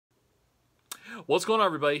What's going on,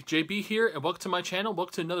 everybody? JB here, and welcome to my channel.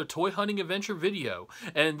 Welcome to another toy hunting adventure video.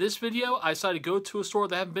 And in this video, I decided to go to a store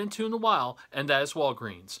that I haven't been to in a while, and that is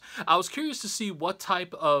Walgreens. I was curious to see what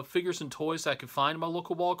type of figures and toys I could find in my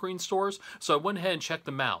local Walgreens stores, so I went ahead and checked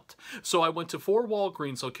them out. So I went to 4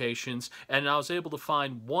 Walgreens locations, and I was able to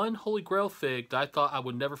find one Holy Grail fig that I thought I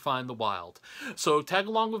would never find in the wild. So tag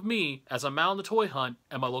along with me as I'm out on the toy hunt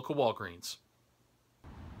at my local Walgreens.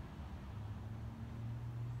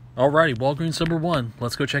 Alrighty, Walgreens number 1.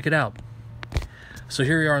 Let's go check it out. So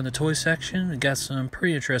here we are in the toy section. We got some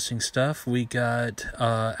pretty interesting stuff. We got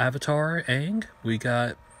Avatar, Aang. We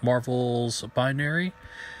got Marvel's Binary.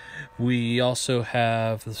 We also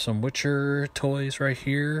have some Witcher toys right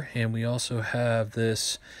here. And we also have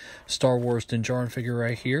this Star Wars Din Djarin figure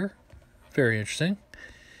right here. Very interesting.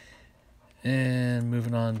 And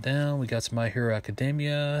moving on down, we got some My Hero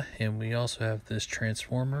Academia. And we also have this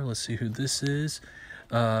Transformer. Let's see who this is.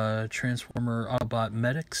 Transformer Autobot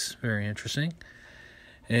Medics, very interesting.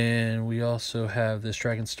 And we also have this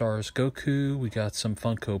Dragon Stars Goku. We got some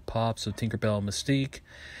Funko Pops of Tinkerbell and Mystique.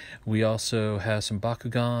 We also have some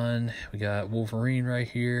Bakugan. We got Wolverine right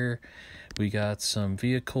here. We got some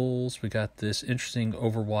vehicles. We got this interesting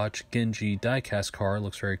Overwatch Genji diecast car.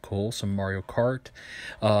 Looks very cool. Some Mario Kart.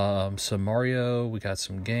 Some Mario. We got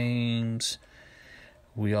some games.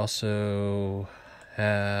 We also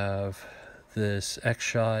have this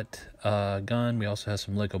X-Shot gun. We also have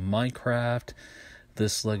some Lego Minecraft,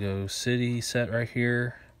 this Lego City set right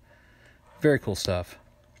here. Very cool stuff.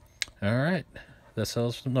 Alright, that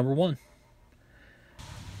sells number 1.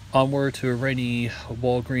 Onward to a rainy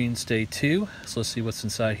Walgreens day 2. So let's see what's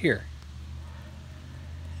inside here.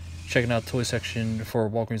 Checking out the toy section for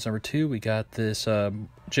Walgreens number 2. We got this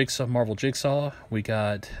Jigsaw, Marvel Jigsaw. We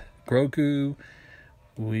got Grogu.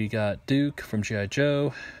 We got Duke from G.I.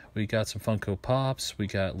 Joe. We got some Funko Pops. We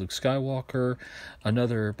got Luke Skywalker.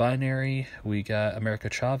 Another Binary. We got America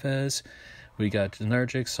Chavez. We got another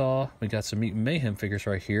Jigsaw. We got some Mutant Mayhem figures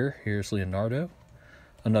right here. Here's Leonardo.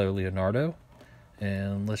 Another Leonardo.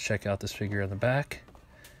 And let's check out this figure on the back.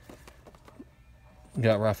 We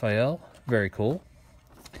got Raphael. Very cool.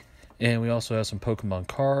 And we also have some Pokemon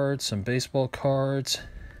cards, some baseball cards.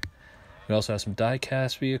 We also have some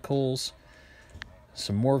die-cast vehicles.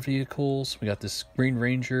 Some more vehicles. We got this Green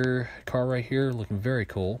Ranger car right here, looking very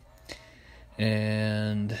cool.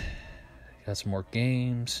 And got some more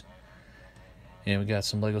games. And we got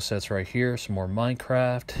some Lego sets right here. Some more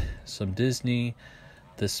Minecraft. Some Disney.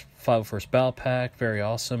 This 501st Battle Pack, very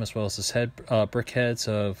awesome. As well as this brick heads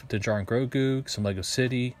of Din Djarin Grogu. Some Lego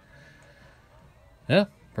City. Yeah,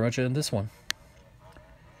 pretty much in this one.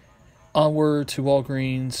 Onward to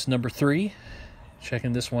Walgreens number 3.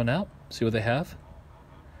 Checking this one out. See what they have.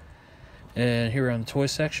 And here on the toy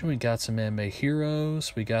section, we got some anime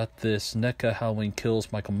heroes. We got this NECA Halloween Kills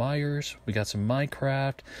Michael Myers. We got some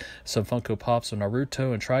Minecraft, some Funko Pops of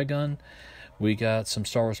Naruto and Trigun. We got some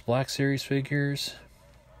Star Wars Black Series figures.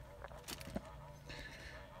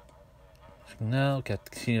 Now, got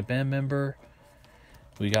the Tina Band member.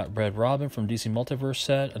 We got Red Robin from DC Multiverse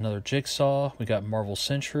set. Another Jigsaw. We got Marvel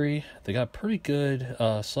Century. They got pretty good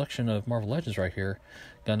selection of Marvel Legends right here.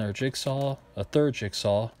 Got another Jigsaw. A third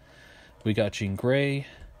Jigsaw. We got Jean Grey.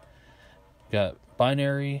 We got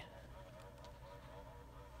Binary.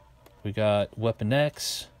 We got Weapon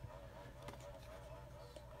X.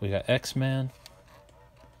 We got X-Men.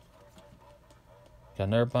 Got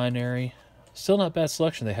another Binary. Still not bad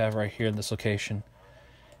selection they have right here in this location.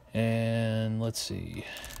 And let's see.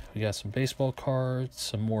 We got some baseball cards,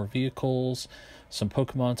 some more vehicles, some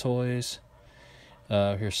Pokemon toys.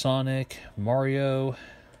 Here's Sonic, Mario.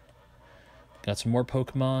 Got some more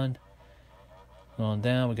Pokemon. On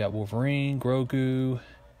down, we got Wolverine, Grogu.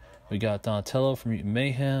 We got Donatello from Mutant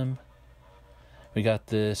Mayhem. We got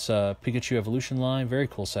this Pikachu Evolution line. Very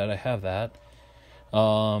cool set. I have that.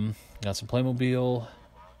 Got some Playmobil.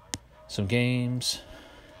 Some games.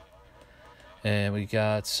 And we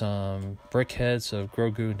got some brick heads of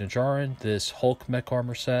Grogu and Din Djarin. This Hulk mech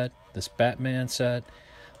armor set. This Batman set.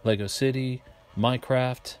 Lego City.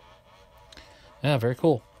 Minecraft. Yeah, very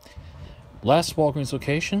cool. Last Walgreens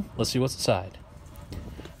location. Let's see what's inside.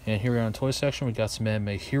 And here we are in the toy section. We got some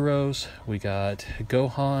anime heroes. We got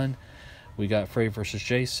Gohan. We got Freddy vs.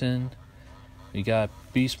 Jason. We got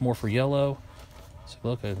Beast Morpher Yellow. So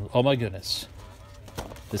look at, oh my goodness.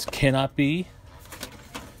 This cannot be.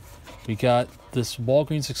 We got this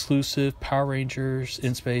Walgreens exclusive Power Rangers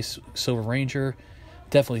in Space Silver Ranger.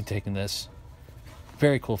 Definitely taking this.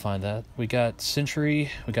 Very cool to find that. We got Century.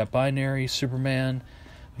 We got Binary, Superman.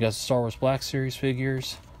 We got Star Wars Black Series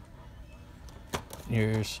figures.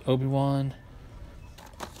 Here's Obi-Wan.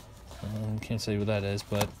 Can't say what that is,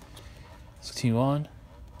 but let's continue on.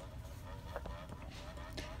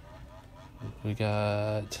 We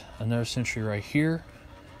got another Century right here.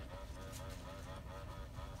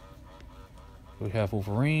 We have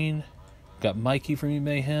Wolverine. Got Mikey from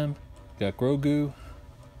Mayhem. Got Grogu.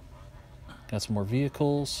 Got some more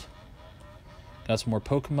vehicles. Got some more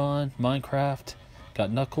Pokemon. Minecraft.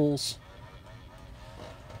 Got Knuckles.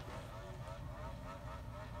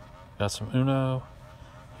 Got some Uno.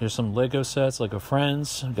 Here's some Lego sets, Lego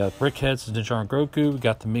Friends. We got Brickheads, Ninja Grogu. We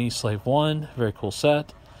got the Mini Slave 1. Very cool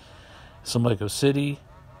set. Some Lego City.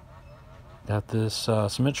 Got this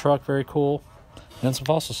cement truck. Very cool. And some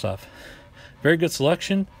fossil stuff. Very good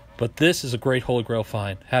selection, but this is a great Holy Grail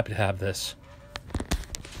find. Happy to have this.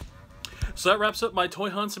 So that wraps up my toy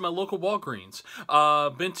hunts in my local Walgreens.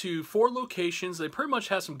 Been to 4 locations. They pretty much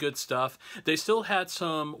had some good stuff. They still had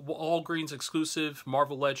some Walgreens exclusive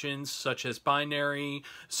Marvel Legends such as Binary,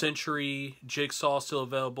 Century, Jigsaw still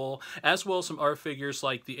available, as well as some other figures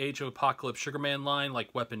like the Age of Apocalypse Sugarman line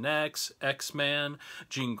like Weapon X, X-Man,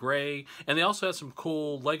 Jean Grey, and they also had some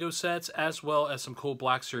cool Lego sets as well as some cool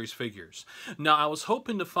Black Series figures. Now I was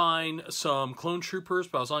hoping to find some Clone Troopers,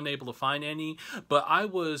 but I was unable to find any, but I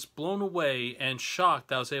was blown away and shocked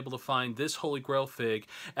that I was able to find this Holy Grail fig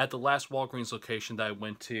at the last Walgreens location that I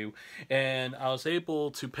went to, and I was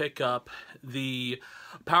able to pick up the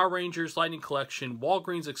Power Rangers Lightning Collection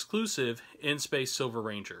Walgreens exclusive In Space Silver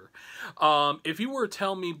Ranger. If you were to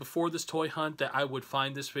tell me before this toy hunt that I would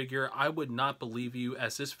find this figure, I would not believe you,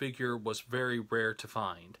 as this figure was very rare to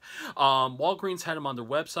find. Walgreens had them on their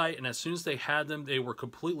website, and as soon as they had them, they were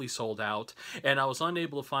completely sold out, and I was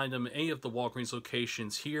unable to find them in any of the Walgreens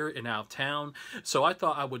locations here and out of town, so I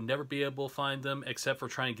thought I would never be able to find them except for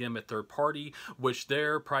trying to get them at third party, which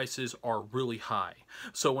their prices are really high.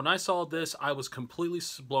 So when I saw this, I was completely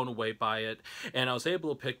blown away by it, and I was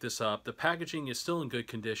able to pick this up. The packaging is still in good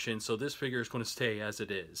condition, so this figure is going to stay as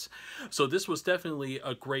it is. So this was definitely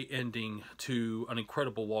a great ending to an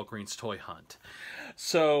incredible Walgreens toy hunt.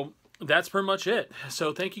 So that's pretty much it.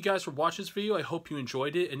 So thank you guys for watching this video. I hope you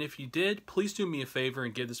enjoyed it, and if you did, please do me a favor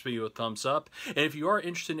and give this video a thumbs up. And if you are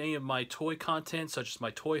interested in any of my toy content, such as my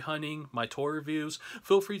toy hunting, my toy reviews,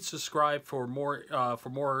 feel free to subscribe for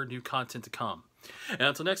more new content to come. And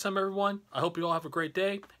until next time, everyone, I hope you all have a great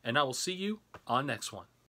day, and I will see you on next one.